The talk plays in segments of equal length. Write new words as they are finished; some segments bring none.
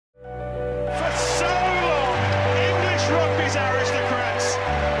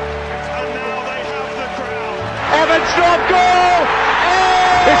Stop goal!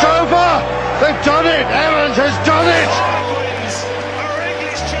 It's over! They've done it! Evans has done it! Quins are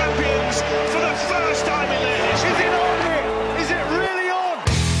English champions for the first time in their history. Is it on here? Is it really on?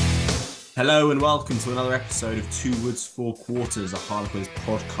 Hello and welcome to another episode of Two Woods, Four Quarters, a Harlequins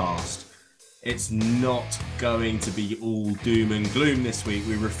podcast. It's not going to be all doom and gloom this week.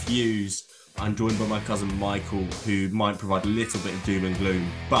 We refuse. I'm joined by my cousin Michael, who might provide a little bit of doom and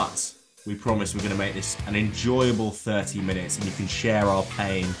gloom, but we promise we're going to make this an enjoyable 30 minutes and you can share our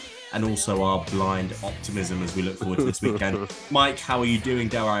pain and also our blind optimism as we look forward to this weekend. Mike, how are you doing,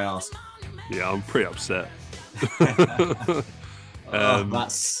 dare I ask? Yeah, I'm pretty upset. That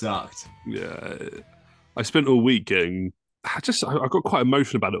sucked. Yeah, I spent all week I got quite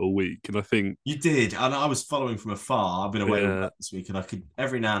emotional about it all week, and I think You did, and I was following from afar. I've been away with that this week, and I could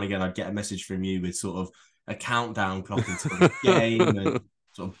every now and again I'd get a message from you with sort of a countdown clock into the game and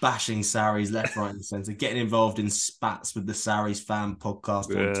sort of bashing Sarries left, right, and centre, getting involved in spats with the Sarries fan podcast.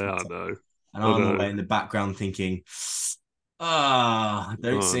 yeah, I know. And I'm away in the background thinking, I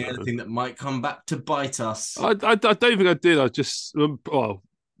don't see anything that might come back to bite us. I don't think I did. I just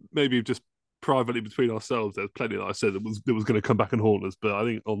maybe just privately between ourselves, there's plenty that I said that was going to come back and haunt us. But I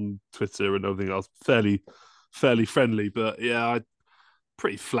think on Twitter and everything, I was fairly friendly. But yeah,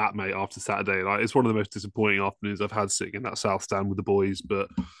 pretty flat, mate. After Saturday, like it's one of the most disappointing afternoons I've had sitting in that South Stand with the boys. But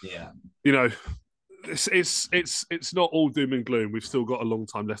yeah, you know, it's not all doom and gloom. We've still got a long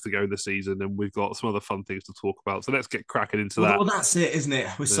time left to go in the season, and we've got some other fun things to talk about. So let's get cracking into that. Well, that's it, isn't it?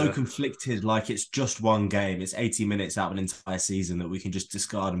 We're so conflicted. Like it's just one game. It's 80 minutes out of an entire season that we can just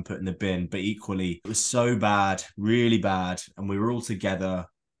discard and put in the bin. But equally, it was so bad, really bad, and we were all together,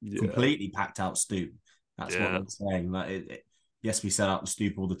 completely packed out Stoop. That's what I'm saying. Like yes, we set up the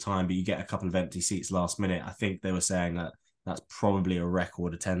Stoop all the time, but you get a couple of empty seats last minute. I think they were saying that that's probably a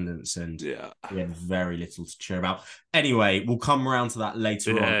record attendance, and we had very little to cheer about. Anyway, we'll come around to that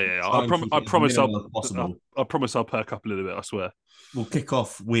later on. Yeah. I promise I'll perk up a little bit, I swear. We'll kick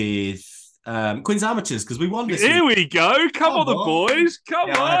off with Quins Amateurs, because we won this Here week. we go. Come on, the boys. Come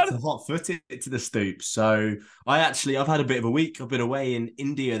on. I had to hot foot it to the Stoop. So I've had a bit of a week. I've been away in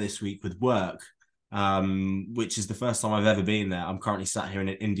India this week with work, which is the first time I've ever been there. I'm currently sat here in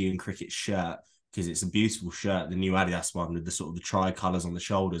an Indian cricket shirt, because it's a beautiful shirt, the new Adidas one with the sort of the tricolours on the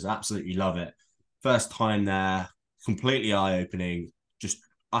shoulders. Absolutely love it. First time there, completely eye-opening, just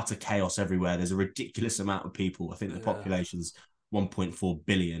utter chaos everywhere. There's a ridiculous amount of people. I think the population's 1.4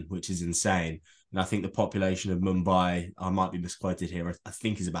 billion, which is insane. And I think the population of Mumbai, I might be misquoted here, I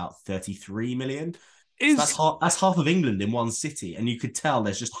think is about 33 million. That's half of England in one city. And you could tell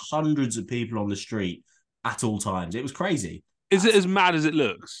there's just hundreds of people on the street at all times. It was crazy. Is it as mad as it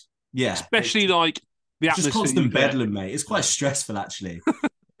looks? Yeah, especially like the atmosphere. Just constant bedlam, mate. It's quite stressful, actually.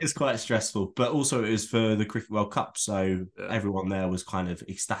 It's quite stressful, but also it was for the Cricket World Cup, so everyone there was kind of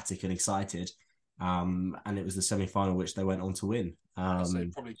ecstatic and excited. And it was the semi-final which they went on to win. So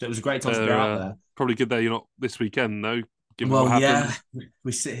it was a great time to go out there. Probably good that you're not this weekend, though. Well, yeah,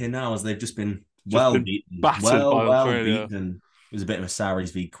 we sit here now as they've just been beaten, battered by Australia. Beaten. It was a bit of a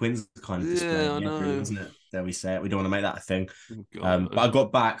Sarries v Quins kind of display, wasn't it? There we say it. We don't want to make that a thing. But I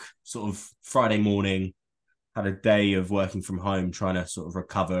got back sort of Friday morning, had a day of working from home, trying to sort of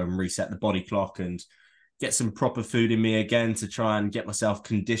recover and reset the body clock and get some proper food in me again to try and get myself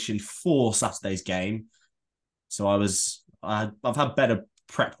conditioned for Saturday's game. So I've had better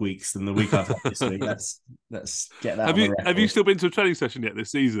prep weeks than the week I've had this week. Let's get that. Have you still been to a training session yet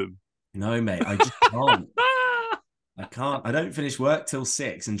this season? No, mate. I just can't. I can't. I don't finish work till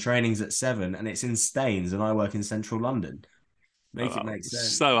 6 and training's at 7, and it's in Staines, and I work in central London. It makes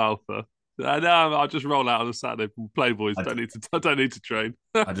sense. So alpha. I'll just roll out on a Saturday and play, boys. I don't need to train.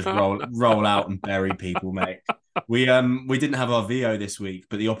 I just roll out and bury people, mate. We didn't have our VO this week,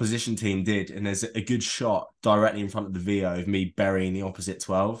 but the opposition team did, and there's a good shot directly in front of the VO of me burying the opposite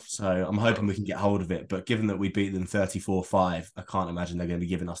 12. So I'm hoping we can get hold of it. But given that we beat them 34-5, I can't imagine they're going to be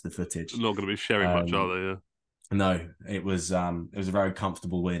giving us the footage. They're not going to be sharing much, are they? Yeah. No, it was a very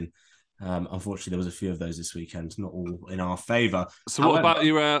comfortable win. Unfortunately, there was a few of those this weekend, not all in our favour. So what about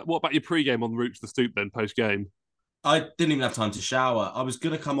your pre-game on the route to the Stoop then, post-game? I didn't even have time to shower. I was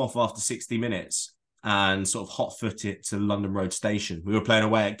going to come off after 60 minutes and sort of hot-foot it to London Road Station. We were playing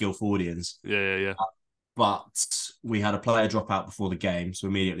away at Guildfordians. Yeah. But we had a player drop out before the game, so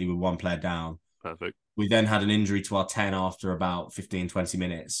immediately we were one player down. Perfect. We then had an injury to our 10 after about 15, 20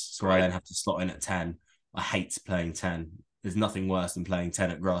 minutes, so I then had to slot in at 10. I hate playing 10. There's nothing worse than playing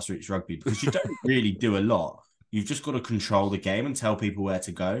 10 at grassroots rugby because you don't really do a lot. You've just got to control the game and tell people where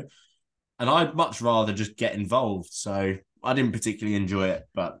to go. And I'd much rather just get involved. So I didn't particularly enjoy it,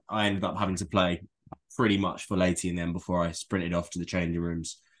 but I ended up having to play pretty much full 80 in them before I sprinted off to the changing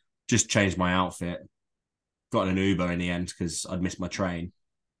rooms. Just changed my outfit. Got an Uber in the end because I'd missed my train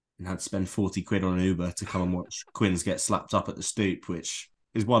and had to spend 40 quid on an Uber to come and watch Quins get slapped up at the Stoop, which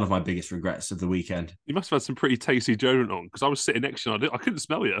is one of my biggest regrets of the weekend. You must have had some pretty tasty deodorant on because I was sitting next to you and I couldn't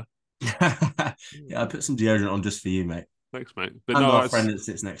smell you. Yeah, I put some deodorant on just for you, mate. Thanks, mate. But And no, our friend that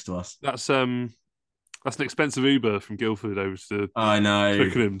sits next to us. That's an expensive Uber from Guildford over to I know.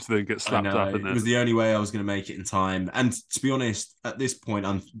 Twickenham to then get slapped up. It was the only way I was going to make it in time. And to be honest, at this point,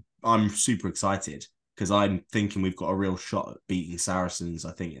 I'm super excited because I'm thinking we've got a real shot at beating Saracens.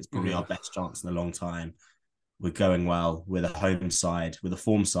 I think it's probably our best chance in a long time. We're going well with a home side, with a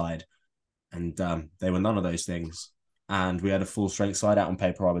form side, and they were none of those things. And we had a full strength side out on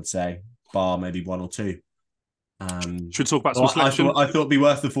paper, I would say, bar maybe one or two. Should we talk about some selection? I thought it'd be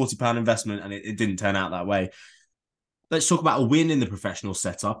worth the £40 investment, and it didn't turn out that way. Let's talk about a win in the professional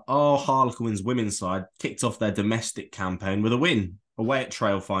setup. Our Harlequins women's side kicked off their domestic campaign with a win away at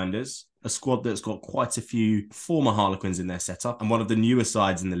Trailfinders, a squad that's got quite a few former Harlequins in their setup and one of the newer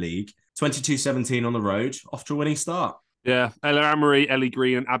sides in the league. 22-17 on the road, off to a winning start. Yeah, Ella Amory, Ellie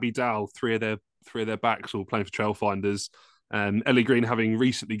Green, and Abby Dow, three of their backs all playing for Trailfinders. Ellie Green having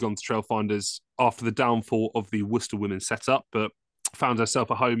recently gone to Trailfinders after the downfall of the Worcester women's setup, but found herself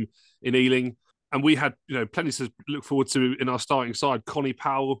a home in Ealing. And we had, plenty to look forward to in our starting side. Connie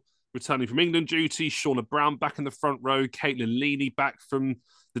Powell returning from England duty, Shauna Brown back in the front row, Caitlin Leaney back from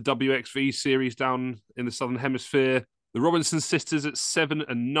the WXV series down in the Southern Hemisphere. The Robinson sisters at 7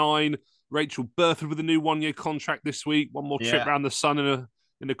 and 9. Rachel Burford with a new 1-year contract this week. One more trip around the sun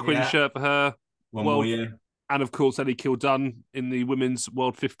in a Quinn shirt for her. One more year. And of course, Ellie Kildunn in the Women's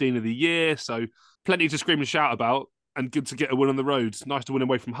World 15 of the Year. So plenty to scream and shout about, and good to get a win on the road. Nice to win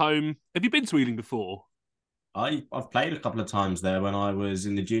away from home. Have you been to Ealing before? I've played a couple of times there when I was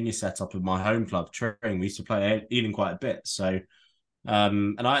in the junior setup of my home club, Tring. We used to play Ealing quite a bit. So,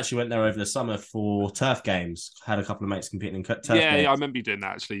 and I actually went there over the summer for turf games. Had a couple of mates competing in turf games. Yeah, I remember you doing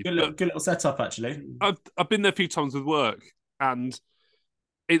that actually. Good little setup actually. I've been there a few times with work, and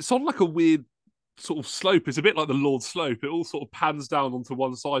it's on like a weird sort of slope. It's a bit like the Lord's Slope. It all sort of pans down onto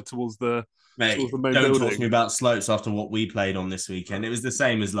one side towards the main don't building. Talk to me about slopes after what we played on this weekend. It was the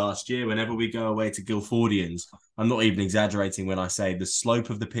same as last year. Whenever we go away to Guildfordians, I'm not even exaggerating when I say the slope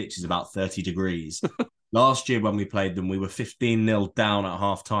of the pitch is about 30 degrees. Last year when we played them, we were 15-0 down at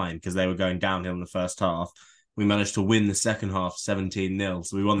half-time because they were going downhill in the first half. We managed to win the second half 17-0,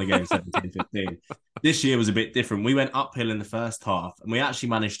 so we won the game 17-15. This year was a bit different. We went uphill in the first half, and we actually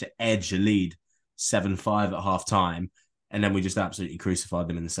managed to edge a lead 7-5 at half-time, and then we just absolutely crucified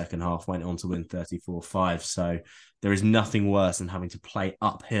them in the second half, went on to win 34-5. So there is nothing worse than having to play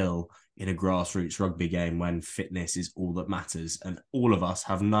uphill in a grassroots rugby game when fitness is all that matters, and all of us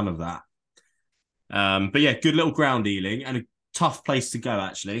have none of that. But yeah, good little ground, Ealing, and a tough place to go,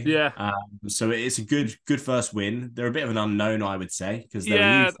 actually. Yeah. So it's a good first win. They're a bit of an unknown, I would say, because they're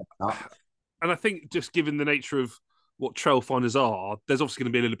a new setup. And I think just given the nature of what Trailfinders are, there's obviously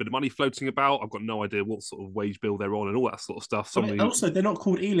going to be a little bit of money floating about. I've got no idea what sort of wage bill they're on and all that sort of stuff. Also, they're not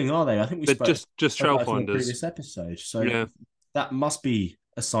called Ealing, are they? I think we spoke just Trailfinders in the previous episode. So that must be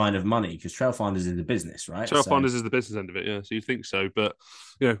a sign of money because Trailfinders is the business, right? Trailfinders is the business end of it, yeah. So you'd think so. But,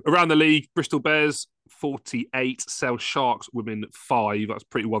 around the league, Bristol Bears, 48, South Sharks women 5. That's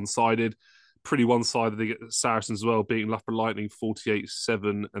pretty one-sided. Pretty one-sided. They get Saracens as well, beating Loughborough Lightning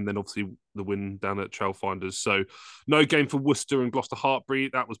 48-7, and then obviously the win down at Trailfinders. So no game for Worcester and Gloucester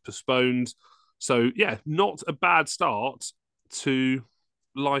Hartpury. That was postponed. So, yeah, not a bad start to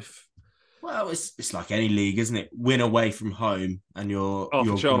life. Well, it's like any league, isn't it? Win away from home, and you're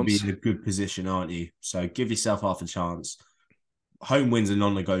going to be in a good position, aren't you? So give yourself half a chance. Home wins are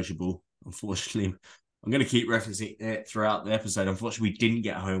non-negotiable, unfortunately. I'm going to keep referencing it throughout the episode. Unfortunately, we didn't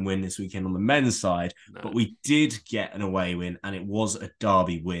get a home win this weekend on the men's side, but we did get an away win, and it was a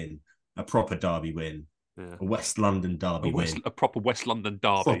derby win, a proper derby win, a West London derby win. A proper West London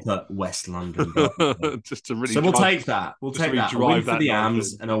derby. Proper West London derby. Just to really we'll take that. We'll take that. A win for the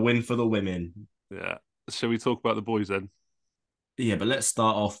Ams and a win for the women. Yeah. Shall we talk about the boys then? Yeah, but let's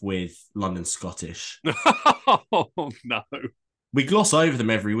start off with London Scottish. Oh, no. We gloss over them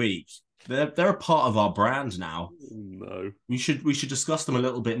every week. They're a part of our brand now. No. We should discuss them a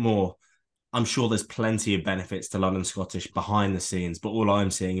little bit more. I'm sure there's plenty of benefits to London Scottish behind the scenes, but all I'm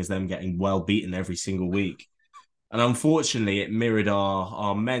seeing is them getting well beaten every single week. And unfortunately, it mirrored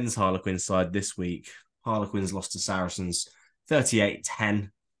our men's Harlequins side this week. Harlequins lost to Saracens 38-10.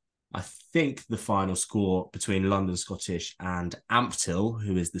 I think the final score between London Scottish and Ampthill,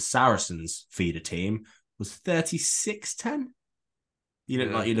 who is the Saracens feeder team, was 36-10. You look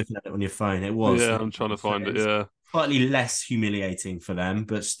Yeah. like you're looking at it on your phone. It was. Yeah, I'm trying to find it. It's Yeah. slightly less humiliating for them,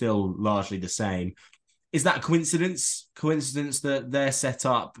 but still largely the same. Is that a coincidence? Coincidence that their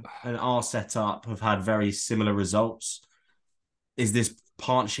setup and our setup have had very similar results? Is this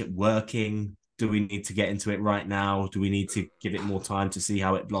partnership working? Do we need to get into it right now? Do we need to give it more time to see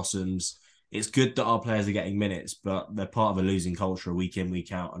how it blossoms? It's good that our players are getting minutes, but they're part of a losing culture week in,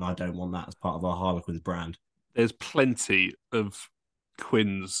 week out, and I don't want that as part of our Harlequins brand. There's plenty of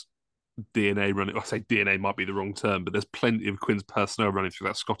Quins DNA running. I say DNA might be the wrong term, but there's plenty of Quins personnel running through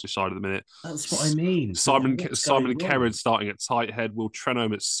that Scottish side at the minute. That's what I mean. Simon Kerrod starting at tight head, Will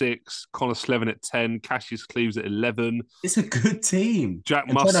Trenholm at 6, Connor Slevin at 10, Cassius Cleves at 11. It's a good team. Jack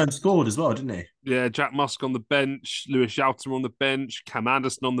and Musk Trenholm scored as well, didn't he? Yeah, Jack Musk on the bench, Lewis Jouter on the bench, Cam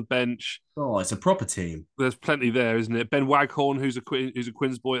Anderson on the bench. Oh, it's a proper team. There's plenty there, isn't it? Ben Waghorn, who's a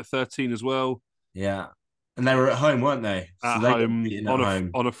Quins boy at 13 as well. Yeah. And they were at home, weren't they? At home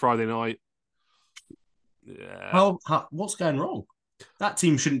on a Friday night. Yeah. What's going wrong? That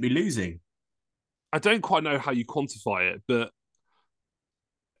team shouldn't be losing. I don't quite know how you quantify it, but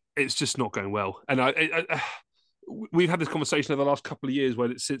it's just not going well. And we've had this conversation over the last couple of years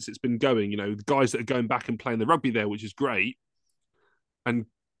since it's been going. You know, the guys that are going back and playing the rugby there, which is great, and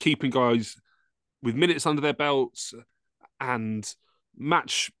keeping guys with minutes under their belts and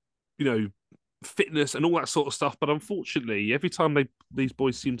match, fitness and all that sort of stuff. But unfortunately, every time these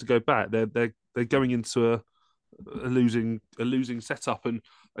boys seem to go back, they're going into a losing setup, and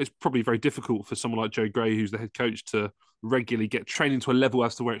it's probably very difficult for someone like Joe Gray, who's the head coach, to regularly get training to a level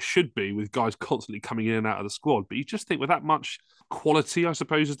as to where it should be, with guys constantly coming in and out of the squad. But you just think with that much quality, I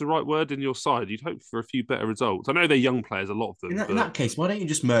suppose is the right word, in your side, you'd hope for a few better results. I know they're young players, a lot of them. In that case, why don't you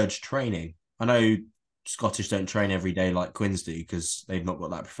just merge training? I know Scottish don't train every day like Quins do because they've not got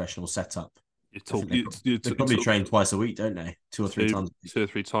that professional setup. They probably train twice a week, don't they? Two or three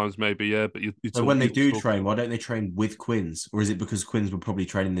times, maybe. Yeah, but when they do train, why don't they train with Quins? Or is it because Quins will probably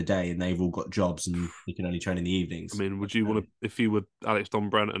train in the day and they've all got jobs and you can only train in the evenings? I mean, would you want to, if you were Alex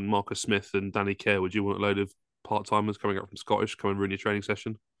Donbrant and Marcus Smith and Danny Kerr, would you want a load of part-timers coming up from Scottish come and ruin your training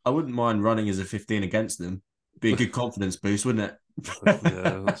session? I wouldn't mind running as a 15 against them. Be a good confidence boost, wouldn't it?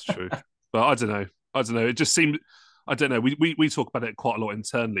 Yeah, that's true. But I don't know. It just seemed, I don't know. We talk about it quite a lot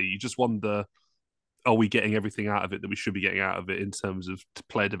internally. You just wonder, are we getting everything out of it that we should be getting out of it in terms of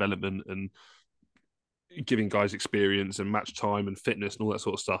player development and giving guys experience and match time and fitness and all that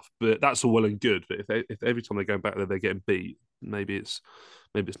sort of stuff? But that's all well and good. But if every time they go back there they're getting beat, maybe it's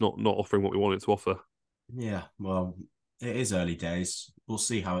not offering what we want it to offer. Yeah, well, it is early days. We'll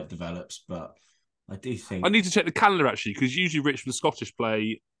see how it develops, but I do think I need to check the calendar actually, because usually Richmond Scottish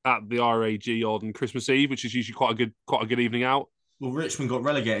play at the RAG on Christmas Eve, which is usually quite a good evening out. Well, Richmond got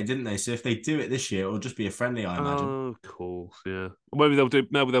relegated, didn't they? So if they do it this year, it'll just be a friendly, I imagine. Oh, of course, yeah. Maybe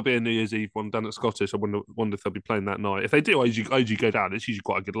there'll be a New Year's Eve one down at Scottish. I wonder if they'll be playing that night. If they do, I usually go down. It's usually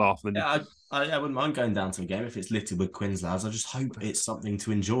quite a good laugh. And then I wouldn't mind going down to a game if it's littered with Quins lads. I just hope it's something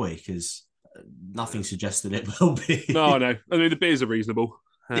to enjoy because nothing suggests that it will be. No, I know. I mean, the beers are reasonable.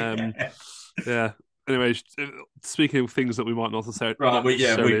 Yeah. Anyway, speaking of things that we might not necessarily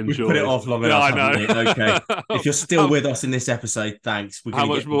we put it off long enough. I know. Okay, if you're still with us in this episode, thanks. We're going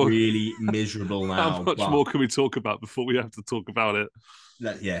to get really miserable now. How much more can we talk about before we have to talk about it?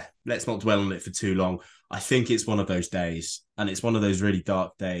 Let's not dwell on it for too long. I think it's one of those days, and it's one of those really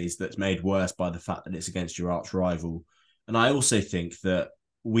dark days that's made worse by the fact that it's against your arch rival. And I also think that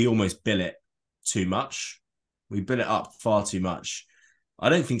we almost bill it too much. We bill it up far too much. I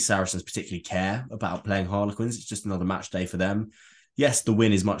don't think Saracens particularly care about playing Harlequins. It's just another match day for them. Yes, the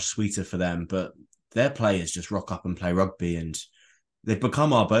win is much sweeter for them, but their players just rock up and play rugby, and they've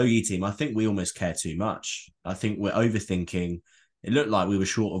become our bogey team. I think we almost care too much. I think we're overthinking. It looked like we were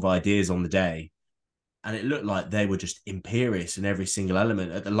short of ideas on the day, and it looked like they were just imperious in every single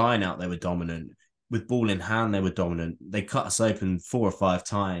element. At the line out, they were dominant. With ball in hand, they were dominant. They cut us open 4 or 5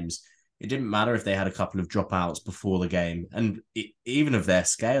 times. It didn't matter if they had a couple of dropouts before the game, and even of their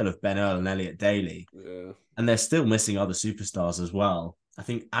scale of Ben Earl and Elliot Daly. Yeah. And they're still missing other superstars as well. I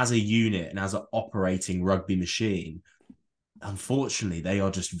think as a unit and as an operating rugby machine, unfortunately, they are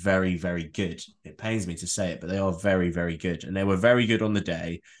just very, very good. It pains me to say it, but they are very, very good. And they were very good on the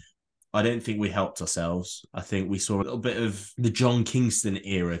day. I don't think we helped ourselves. I think we saw a little bit of the John Kingston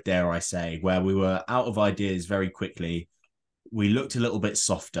era, dare I say, where we were out of ideas very quickly. We looked a little bit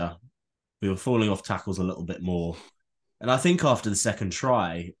softer. We were falling off tackles a little bit more. And I think after the second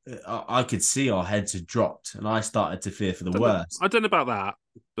try, I could see our heads had dropped and I started to fear for the worst. I don't know about that,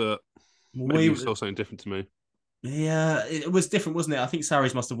 but maybe you saw something different to me. Yeah, it was different, wasn't it? I think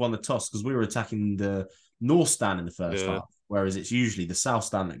Sarries must have won the toss because we were attacking the North stand in the first half. whereas it's usually the South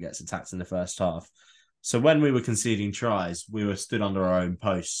Stand that gets attacked in the first half. So when we were conceding tries, we were stood under our own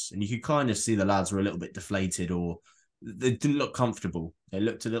posts, and you could kind of see the lads were a little bit deflated, or they didn't look comfortable. They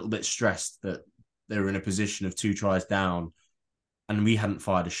looked a little bit stressed that they were in a position of 2 tries down, and we hadn't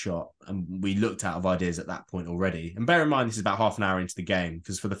fired a shot, and we looked out of ideas at that point already. And bear in mind, this is about half an hour into the game,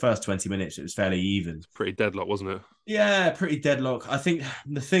 because for the first 20 minutes, it was fairly even. It's pretty deadlock, wasn't it? Yeah, pretty deadlock. I think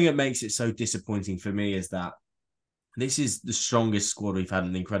the thing that makes it so disappointing for me is that this is the strongest squad we've had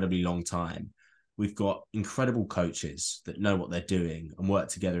in an incredibly long time. We've got incredible coaches that know what they're doing and work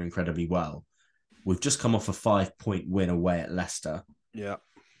together incredibly well. We've just come off a 5-point win away at Leicester. Yeah.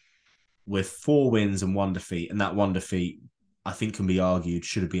 With 4 wins and 1 defeat, and that 1 defeat, I think, can be argued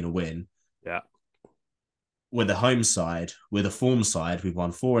should have been a win. Yeah. We're the home side. We're the form side. We've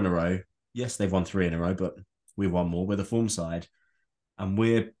won 4 in a row. Yes, they've won 3 in a row, but we've won more. We're the form side. And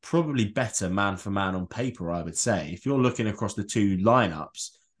we're probably better man for man on paper, I would say. If you're looking across the 2 lineups,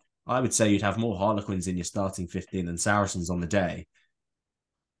 I would say you'd have more Harlequins in your starting 15 than Saracens on the day.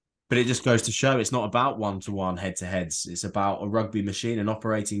 But it just goes to show it's not about one-to-one head-to-heads. It's about a rugby machine, an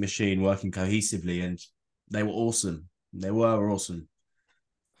operating machine working cohesively, and they were awesome. They were awesome.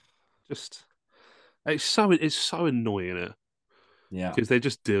 Just, it's so annoying, it. Yeah. Because they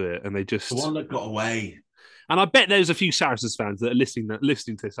just do it, and they just... The one that got away. And I bet there's a few Saracens fans that are listening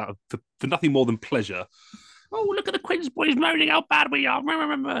to this for nothing more than pleasure. Oh, look at the Quins boys moaning how bad we are.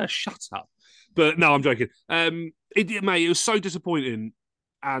 Shut up. But no, I'm joking. Mate, it was so disappointing.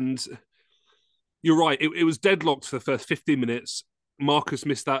 And you're right, it was deadlocked for the first 15 minutes. Marcus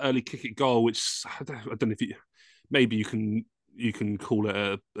missed that early kick at goal, which I don't know if maybe you can call it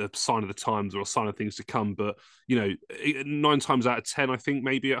a sign of the times or a sign of things to come. But, 9 times out of 10, I think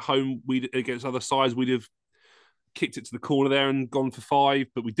maybe at home, against other sides, we'd have kicked it to the corner there and gone for 5,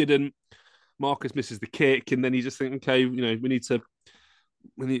 but we didn't. Marcus misses the kick, and then you just think, okay, we need to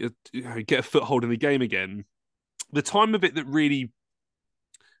get a foothold in the game again. The time of it that really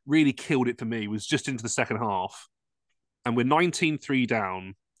killed it for me was just into the second half, and we're 19-3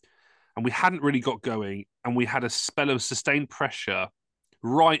 down, and we hadn't really got going, and we had a spell of sustained pressure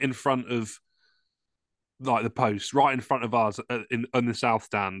right in front of the post, right in front of us in the South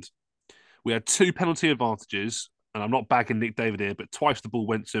Stand. We had 2 penalty advantages. And I'm not bagging Nick David here, but twice the ball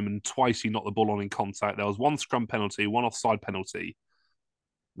went to him and twice he knocked the ball on in contact. There was 1 scrum penalty, 1 offside penalty.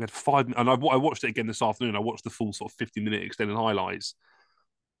 We had 5, and I watched it again this afternoon. I watched the full sort of 50-minute extended highlights.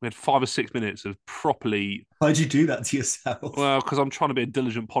 We had 5 or 6 minutes of properly... Why'd you do that to yourself? Well, because I'm trying to be a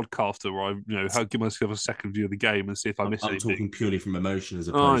diligent podcaster where I, give myself a second view of the game and see if I miss anything. I'm talking purely from emotion as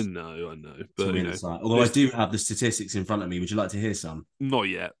opposed I know. But, although I do have the statistics in front of me. Would you like to hear some? Not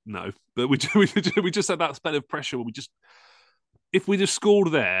yet, no. But we just had that spell of pressure where if we'd have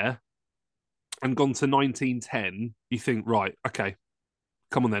scored there and gone to 19-10, you think, right, okay,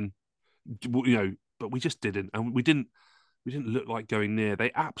 come on then. But we just didn't. And we didn't look like going near.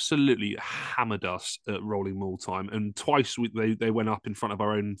 They absolutely hammered us at rolling maul time. And twice they went up in front of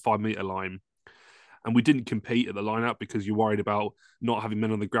our own 5-metre line. And we didn't compete at the line-up because you're worried about not having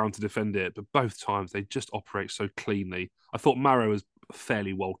men on the ground to defend it. But both times, they just operate so cleanly. I thought Marrow was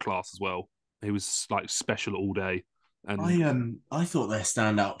fairly world-class as well. He was special all day. And I thought their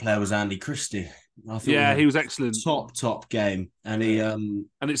standout player was Andy Christie. He was excellent. Top game, and he and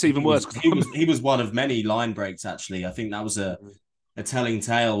it's even worse. He was one of many line breaks. Actually, I think that was a telling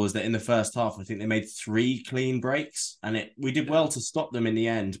tale. Was that in the first half? I think they made 3 clean breaks, and we did well to stop them in the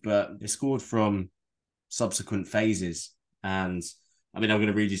end. But they scored from subsequent phases, and I'm going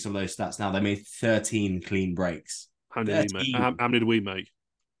to read you some of those stats now. They made 13 clean breaks. How many did we make?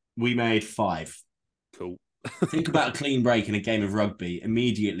 We made 5. Cool. Think about a clean break in a game of rugby.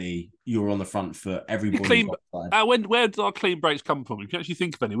 Immediately, you're on the front foot. Everybody. Where did our clean breaks come from? You can actually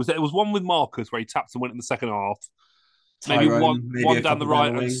think of any. It was one with Marcus where he tapped and went in the second half. Tyrone, maybe one down the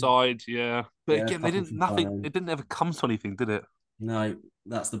right hand side. Yeah, but yeah, again, they didn't nothing. It didn't ever come to anything, did it? No,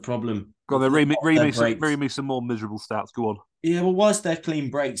 that's the problem. Go on, then read me some more miserable stats. Go on. Yeah, well, whilst their clean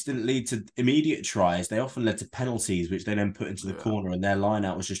breaks didn't lead to immediate tries, they often led to penalties, which they then put into the corner, and their line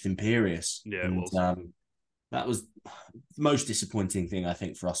out was just imperious. Yeah, and, it was. That was the most disappointing thing, I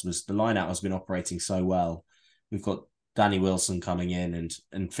think, for us was the line out has been operating so well. We've got Danny Wilson coming in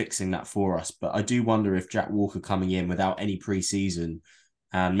and fixing that for us. But I do wonder if Jack Walker coming in without any pre-season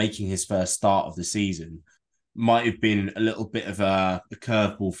and making his first start of the season might have been a little bit of a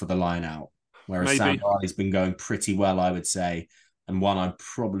curveball for the line out. Whereas Sam Riley's been going pretty well, I would say. And one I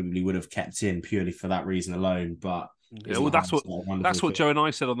probably would have kept in purely for that reason alone. But yeah, well, that's what Joe and I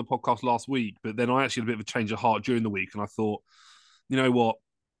said on the podcast last week. But then I actually had a bit of a change of heart during the week, and I thought, you know what,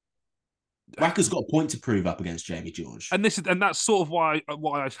 Wacker's got a point to prove up against Jamie George. And that's sort of why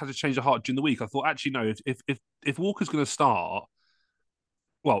I had to change the heart during the week. I thought, actually, no, if Walker's going to start,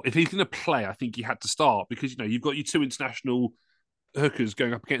 well, if he's going to play, I think he had to start because you've got your two international hookers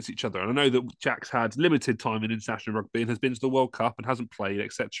going up against each other. And I know that Jack's had limited time in international rugby and has been to the World Cup and hasn't played,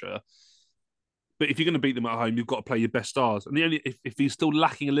 etc. But if you're going to beat them at home, you've got to play your best stars. And if he's still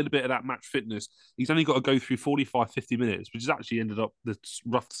lacking a little bit of that match fitness, he's only got to go through 45, 50 minutes, which has actually ended up the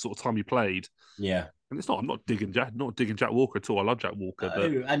rough sort of time he played. Yeah. And I'm not digging Jack Walker at all. I love Jack Walker.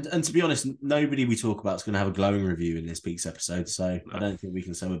 But... And to be honest, nobody we talk about is going to have a glowing review in this week's episode. So no. I don't think we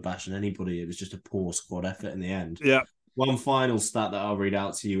can say we're bashing anybody. It was just a poor squad effort in the end. Yeah. One final stat that I'll read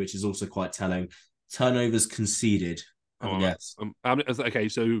out to you, which is also quite telling. Turnovers conceded. Yes. Okay,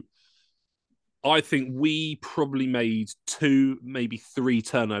 so I think we probably made 2, maybe 3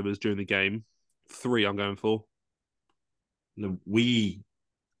 turnovers during the game. 3 I'm going for. No, we,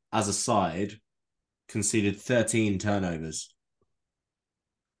 as a side, conceded 13 turnovers.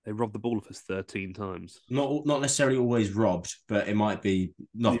 They robbed the ball of us 13 times. Not necessarily always robbed, but it might be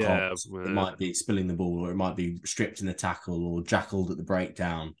knock-ons. Yeah. It might be spilling the ball, or it might be stripped in the tackle or jackaled at the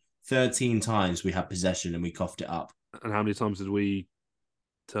breakdown. 13 times we had possession and we coughed it up. And how many times did we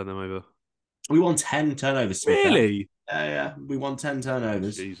turn them over? We won 10 turnovers. Really? Yeah. We won 10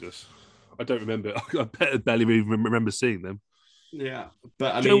 turnovers. Jesus. I don't remember. I barely even remember seeing them. Yeah.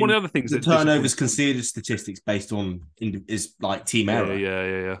 But I mean, one of the other things, the turnovers conceded statistics based on is like team error.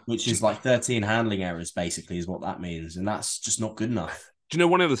 Yeah. Which is like 13 handling errors, basically, is what that means. And that's just not good enough. Do you know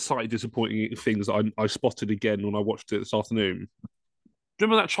one of the slightly disappointing things that I spotted again when I watched it this afternoon? Do you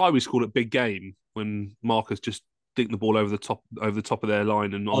remember that try we scored at Big Game when Marcus just dinked the ball over the top of their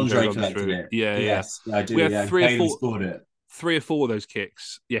line and Andre runs through it? Yeah. Yes, I do. We had 3 or 4 of those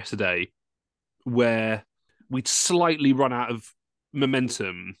kicks yesterday where we'd slightly run out of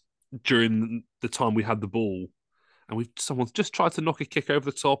momentum during the time we had the ball, and someone's just tried to knock a kick over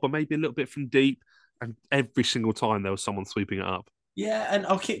the top or maybe a little bit from deep, and every single time there was someone sweeping it up. Yeah, and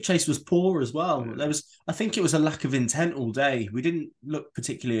our kick chase was poor as well. I think it was a lack of intent all day. We didn't look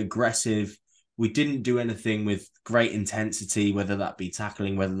particularly aggressive. We didn't do anything with great intensity, whether that be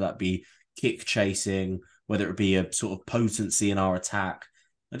tackling, whether that be kick chasing, whether it be a sort of potency in our attack.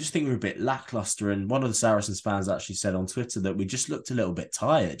 I just think we're a bit lackluster. And one of the Saracens fans actually said on Twitter that we just looked a little bit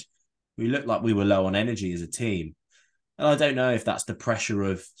tired. We looked like we were low on energy as a team. And I don't know if that's the pressure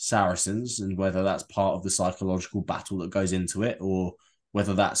of Saracens and whether that's part of the psychological battle that goes into it, or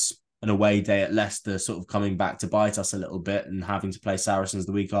whether that's an away day at Leicester sort of coming back to bite us a little bit, and having to play Saracens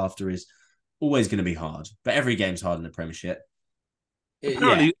the week after is always going to be hard. But every game's hard in the Premiership.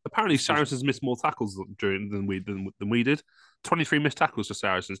 Apparently Saracens missed more tackles than we did. 23 missed tackles for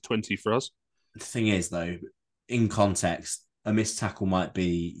Saracens, 20 for us. The thing is, though, in context, a missed tackle might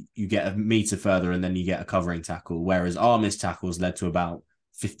be you get a metre further and then you get a covering tackle, whereas our missed tackles led to about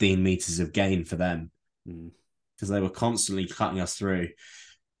 15 metres of gain for them because they were constantly cutting us through.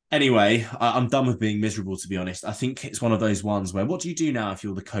 Anyway, I'm done with being miserable, to be honest. I think it's one of those ones where, what do you do now if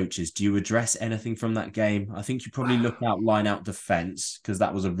you're the coaches? Do you address anything from that game? I think you probably line out defence, because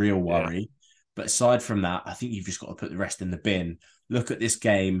that was a real worry. Yeah. But aside from that, I think you've just got to put the rest in the bin. Look at this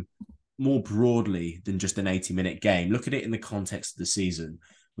game more broadly than just an 80-minute game. Look at it in the context of the season.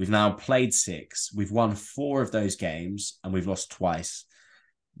 We've now played 6. We've won 4 of those games, and we've lost twice.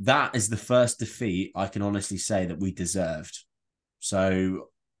 That is the first defeat I can honestly say that we deserved. So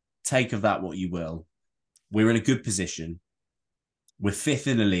take of that what you will. We're in a good position. We're 5th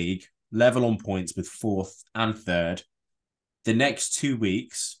in the league, level on points with 4th and 3rd. The next 2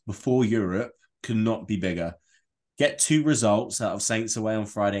 weeks before Europe cannot be bigger. Get 2 results out of Saints away on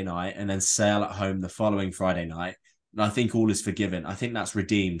Friday night and then Sale at home the following Friday night. And I think all is forgiven. I think that's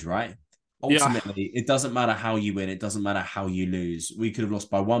redeemed, right? Ultimately, It doesn't matter how you win. It doesn't matter how you lose. We could have lost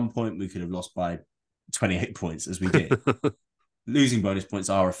by 1 point. We could have lost by 28 points, as we did. Losing bonus points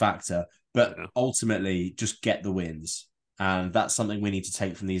are a factor, but ultimately just get the wins. And that's something we need to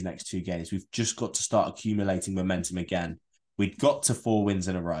take from these next 2 games. We've just got to start accumulating momentum again. We got to 4 wins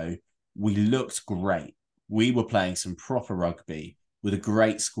in a row. We looked great. We were playing some proper rugby with a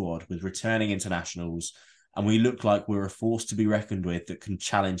great squad, with returning internationals, and we look like we're a force to be reckoned with that can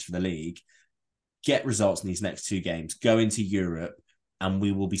challenge for the league. Get results in these next 2 games, go into Europe, and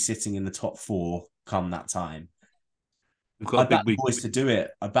we will be sitting in the top 4 come that time. I back the boys to do it.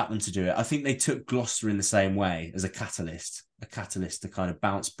 I back them to do it. I think they took Gloucester in the same way as a catalyst to kind of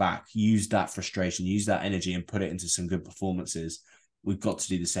bounce back, use that frustration, use that energy and put it into some good performances. We've got to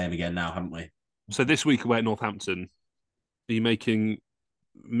do the same again now, haven't we? So this week away at Northampton, are you making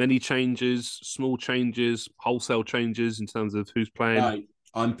many changes, small changes, wholesale changes in terms of who's playing?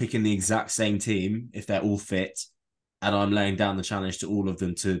 I'm picking the exact same team if they're all fit, and I'm laying down the challenge to all of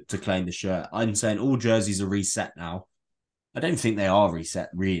them to claim the shirt. I'm saying all jerseys are reset now. I don't think they are reset,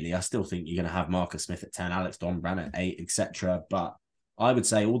 really. I still think you're going to have Marcus Smith at 10, Alex Donbrand at 8, etc. But I would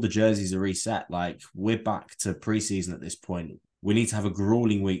say all the jerseys are reset. Like, we're back to preseason at this point. We need to have a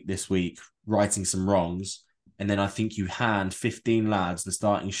grueling week this week, righting some wrongs. And then I think you hand 15 lads the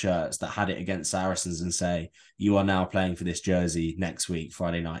starting shirts that had it against Saracens and say, you are now playing for this jersey next week,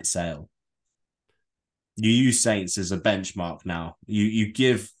 Friday night sale. You use Saints as a benchmark now. You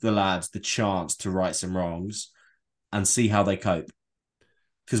give the lads the chance to right some wrongs and see how they cope.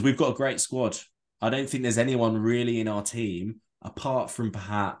 Because we've got a great squad. I don't think there's anyone really in our team, apart from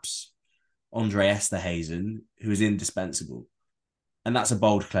perhaps Andre Esterhazen, who is indispensable. And that's a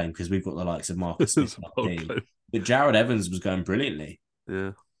bold claim because we've got the likes of Marcus Smith on our team. But Jared Evans was going brilliantly.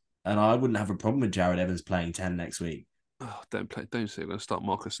 Yeah. And I wouldn't have a problem with Jared Evans playing 10 next week. Oh, don't say we're going to start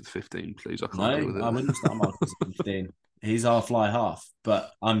Marcus at 15, please. I can't No, deal with it. I wouldn't start Marcus at 15. He's our fly half.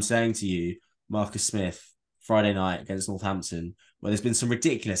 But I'm saying to you, Marcus Smith, Friday night against Northampton, where there's been some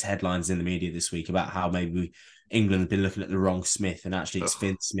ridiculous headlines in the media this week about how maybe England have been looking at the wrong Smith, and actually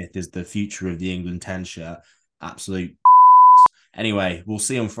Finn Smith is the future of the England 10 shirt. Absolute. Anyway, we'll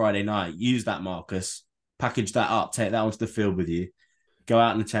see on Friday night. Use that, Marcus. Package that up. Take that onto the field with you. Go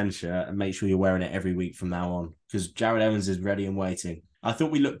out in the 10 shirt and make sure you're wearing it every week from now on, because Jared Evans is ready and waiting. I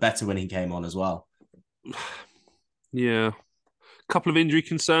thought we looked better when he came on as well. Yeah. Couple of injury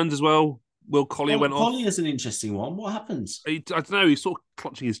concerns as well. Will Collier went off. Collier is an interesting one. What happens? I don't know. He's sort of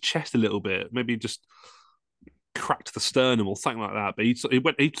clutching his chest a little bit. Maybe just cracked the sternum or something like that. But he sort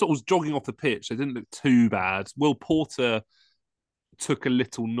of was jogging off the pitch. So it didn't look too bad. Will Porter took a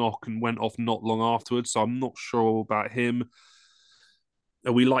little knock and went off not long afterwards. So I'm not sure about him.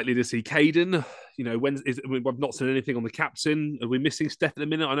 Are we likely to see Caden? You know, we've not seen anything on the captain. Are we missing Steph at the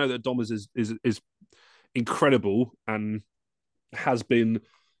minute? I know that Dom is incredible and has been,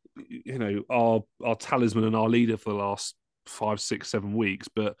 you know, our talisman and our leader for the last 5, 6, 7 weeks.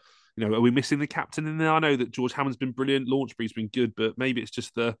 But, you know, are we missing the captain in there? I know that George Hammond's been brilliant, Launchbury's been good, but maybe it's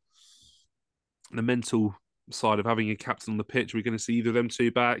just the mental side of having a captain on the pitch. We're going to see either of them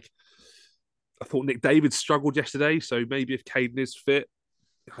two back. I thought Nick David struggled yesterday, so maybe if Caden is fit,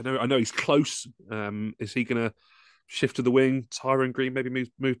 I know he's close. Is he going to shift to the wing? Tyrone Green maybe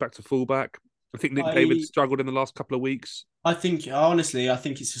move back to fullback. I think Nick David struggled in the last couple of weeks. I think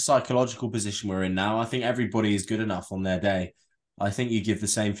it's a psychological position we're in now. I think everybody is good enough on their day. I think you give the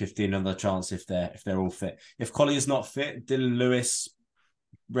same 15 another chance if they're all fit. If Collier's not fit, Dylan Lewis,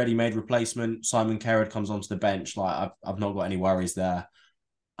 ready-made replacement. Simon Kerrod comes onto the bench. Like, I've not got any worries there.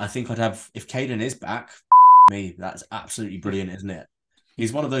 I think I'd have, if Caden is back, me, that's absolutely brilliant, isn't it?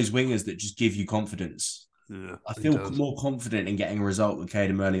 He's one of those wingers that just give you confidence. Yeah, I feel more confident in getting a result with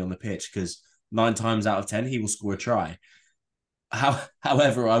Caden Murley on the pitch because 9 times out of 10, he will score a try.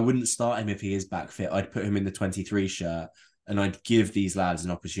 However, I wouldn't start him if he is back fit. I'd put him in the 23 shirt and I'd give these lads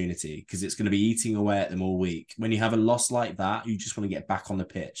an opportunity because it's going to be eating away at them all week. When you have a loss like that, you just want to get back on the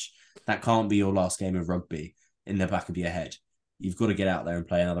pitch. That can't be your last game of rugby in the back of your head. You've got to get out there and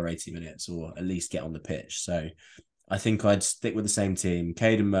play another 80 minutes or at least get on the pitch. So I think I'd stick with the same team.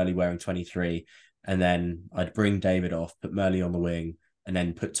 Caden Murley wearing 23, and then I'd bring David off, put Murley on the wing, and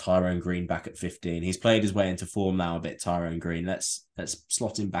then put Tyrone Green back at 15. He's played his way into form now a bit, Tyrone Green. Let's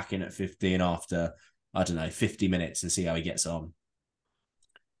slot him back in at 15 after, 50 minutes and see how he gets on.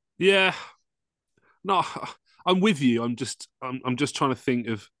 Yeah. No, I'm with you. I'm just trying to think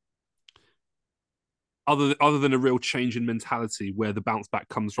of other than a real change in mentality where the bounce back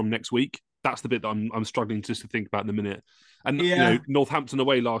comes from next week. That's the bit that I'm struggling just to think about in a minute. And you know, Northampton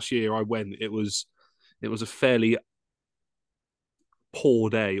away last year, I went. It was a fairly poor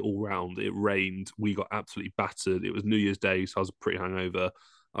day all round. It rained. We got absolutely battered. It was New Year's Day, so I was pretty hungover.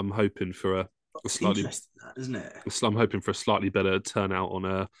 I'm hoping for a slightly, isn't it? I'm hoping for a slightly better turnout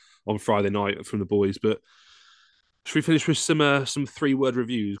on Friday night from the boys. But should we finish with some 3-word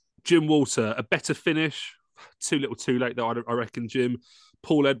reviews? Jim Walter, a better finish. Too little, too late, though. I reckon, Jim.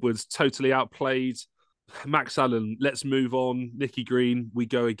 Paul Edwards, totally outplayed. Max Allen, let's move on. Nicky Green, we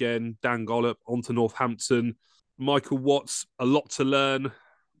go again. Dan Gollop, on to Northampton. Michael Watts, a lot to learn.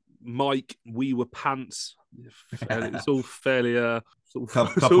 Mike, we were pants. It's all fairly...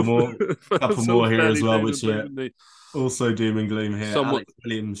 couple more here as well, which are also doom and gloom here. Alex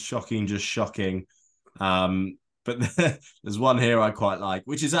Williams, shocking, just shocking. But there's one here I quite like,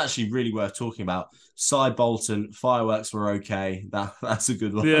 which is actually really worth talking about. Cy Bolton, fireworks were okay. That's a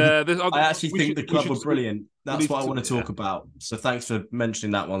good one. Yeah, I actually think the club were brilliant. That's what I want to talk about. So thanks for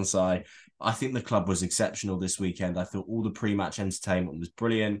mentioning that one, Cy. I think the club was exceptional this weekend. I thought all the pre-match entertainment was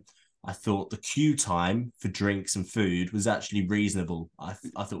brilliant. I thought the queue time for drinks and food was actually reasonable. I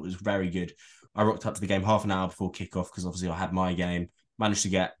thought it was very good. I rocked up to the game half an hour before kickoff because obviously I had my game. Managed to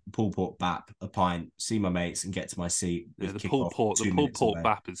get pulled pork bap, a pint, see my mates, and get to my seat. Yeah, the pulled pork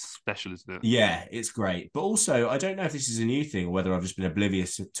bap is special, isn't it? Yeah, it's great. But also, I don't know if this is a new thing or whether I've just been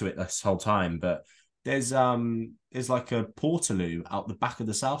oblivious to it this whole time. But there's like a portaloo out the back of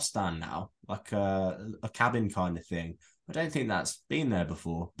the south stand now, like a cabin kind of thing. I don't think that's been there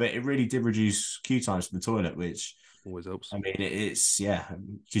before, but it really did reduce queue times to the toilet, which always helps. I mean, it's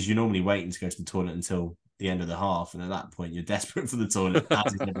because you're normally waiting to go to the toilet until the end of the half, and at that point you're desperate for the toilet,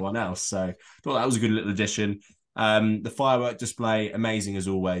 as is everyone else. So I thought that was a good little addition. The firework display, amazing as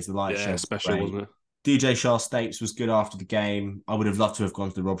always. The light show, special, wasn't it? DJ Shah Stapes was good after the game. I would have loved to have gone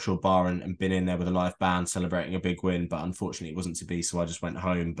to the Rob Shaw bar and been in there with a live band celebrating a big win, but unfortunately it wasn't to be, so I just went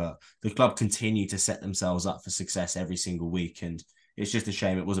home. But the club continue to set themselves up for success every single week, and it's just a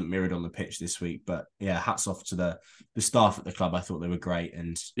shame it wasn't mirrored on the pitch this week. But yeah, hats off to the staff at the club. I thought they were great,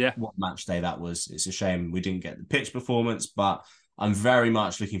 and what match day that was. It's a shame we didn't get the pitch performance, but I'm very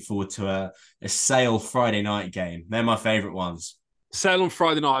much looking forward to a Sale Friday night game. They're my favourite ones. Sale on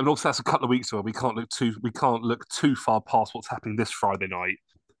Friday night, and also that's a couple of weeks away. We can't look too far past what's happening this Friday night.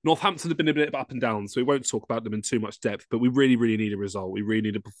 Northampton have been a bit up and down, so we won't talk about them in too much depth, but we really, really need a result. We really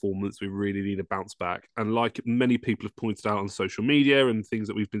need a performance. We really need a bounce back. And like many people have pointed out on social media and things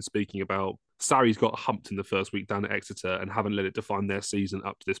that we've been speaking about, Sarries got humped in the first week down at Exeter and haven't let it define their season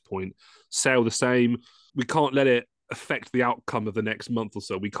up to this point. Sale the same. We can't let it affect the outcome of the next month or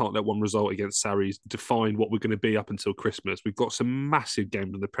so. We can't let one result against Sarries define what we're going to be up until Christmas. We've got some massive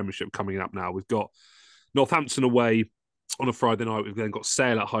games in the Premiership coming up now. We've got Northampton away on a Friday night. We've then got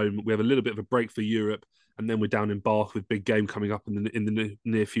Sale at home. We have a little bit of a break for Europe, and then we're down in Bath with big game coming up in the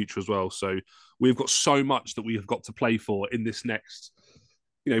near future as well. So we've got so much that we have got to play for in this next,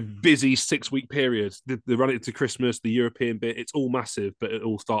 busy 6-week period. The run into Christmas, the European bit, it's all massive, but it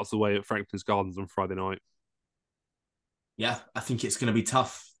all starts away at Franklin's Gardens on Friday night. Yeah, I think it's going to be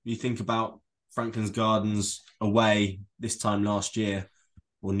tough. You think about Franklin's Gardens away this time last year,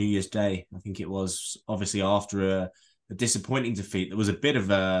 or New Year's Day, I think it was, obviously after a disappointing defeat. There was a bit of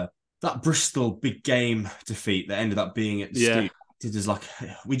that Bristol big game defeat that ended up being at the Stoop. It is like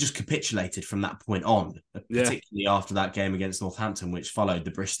we just capitulated from that point on, particularly after that game against Northampton, which followed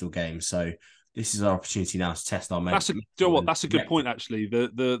the Bristol game. So this is our opportunity now to test our That's a good point, actually.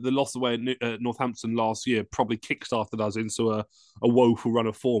 The loss away at Northampton last year probably kickstarted us into a woeful run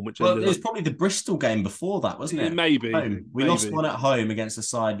of form. It was probably the Bristol game before that, wasn't it? Maybe. We lost one at home against a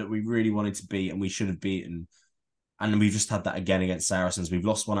side that we really wanted to beat and we should have beaten. And we've just had that again against Saracens. We've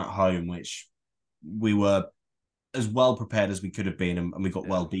lost one at home, which we were as well prepared as we could have been, and we got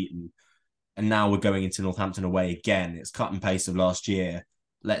well beaten. And now we're going into Northampton away again. It's cut and paste of last year.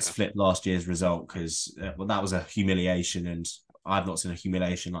 Let's flip last year's result because that was a humiliation, and I've not seen a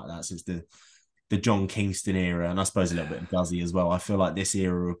humiliation like that since the John Kingston era, and I suppose a little bit of Guzzy as well. I feel like this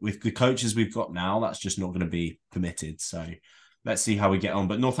era, with the coaches we've got now, that's just not going to be permitted. So let's see how we get on.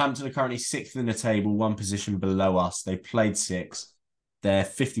 But Northampton are currently 6th in the table, one position below us. They played 6. They're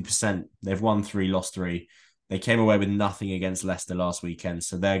 50%. They've won 3, lost 3. They came away with nothing against Leicester last weekend,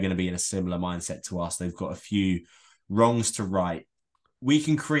 so they're going to be in a similar mindset to us. They've got a few wrongs to right. We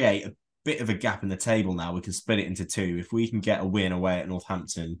can create a bit of a gap in the table now. We can split it into 2. If we can get a win away at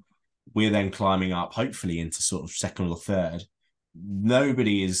Northampton, we're then climbing up, hopefully, into sort of 2nd or 3rd.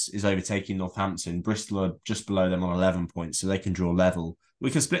 Nobody is overtaking Northampton. Bristol are just below them on 11 points, so they can draw level. We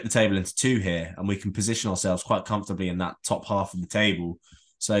can split the table into 2 here, and we can position ourselves quite comfortably in that top half of the table.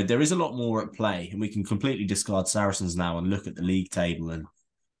 So there is a lot more at play, and we can completely discard Saracens now and look at the league table. And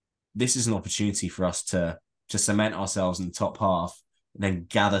this is an opportunity for us to cement ourselves in the top half and then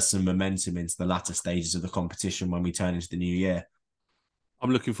gather some momentum into the latter stages of the competition when we turn into the new year.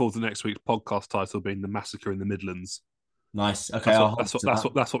 I'm looking forward to next week's podcast title being The Massacre in the Midlands. Nice. Okay, that's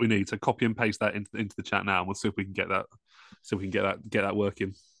what we need. So copy and paste that into the chat now, and we'll see if we can get that. So we can get that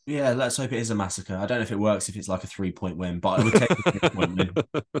working. Yeah, let's hope it is a massacre. I don't know if it works if it's like a 3-point win, but I would take a 3-point win.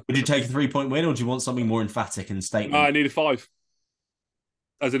 Would you take a 3-point win, or do you want something more emphatic and statement? I need a 5.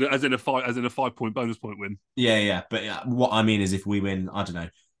 As in a 5-point bonus point win. Yeah. But what I mean is, if we win, I don't know,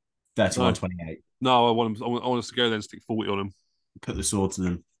 31-28. No, I want us to go there and stick 40 on them. Put the sword to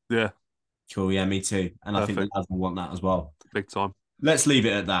them. Yeah. Cool. Yeah, me too. And perfect. I think the lads will want that as well. Big time. Let's leave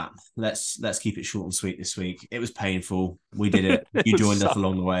it at that. Let's keep it short and sweet this week. It was painful. We did it. You joined us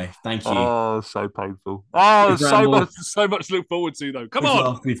along the way. Thank you. Oh, so painful. Oh, so much to look forward to, though. Come on. We've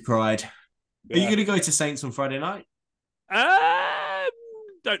laughed, we've cried. Yeah. Are you going to go to Saints on Friday night?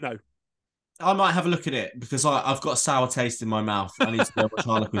 Don't know. I might have a look at it because I've got a sour taste in my mouth. I need to go watch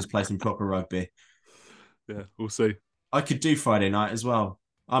Harlequins play some proper rugby. Yeah, we'll see. I could do Friday night as well.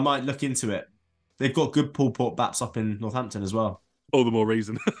 I might look into it. They've got good pull port baps up in Northampton as well. All the more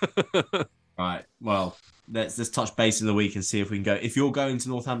reason. Right. Well, let's touch base in the week and see if we can go. If you're going to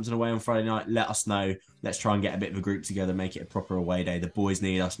Northampton away on Friday night, let us know. Let's try and get a bit of a group together, make it a proper away day. The boys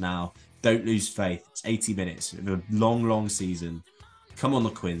need us now. Don't lose faith. It's 80 minutes of a long, long season. Come on, the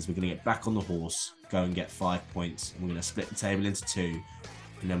Quins. We're going to get back on the horse, go and get 5 points, and we're going to split the table into 2.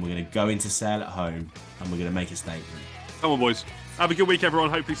 And then we're going to go into Sale at home, and we're going to make a statement. Come on, boys. Have a good week, everyone.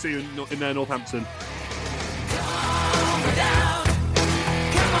 Hopefully see you in Northampton.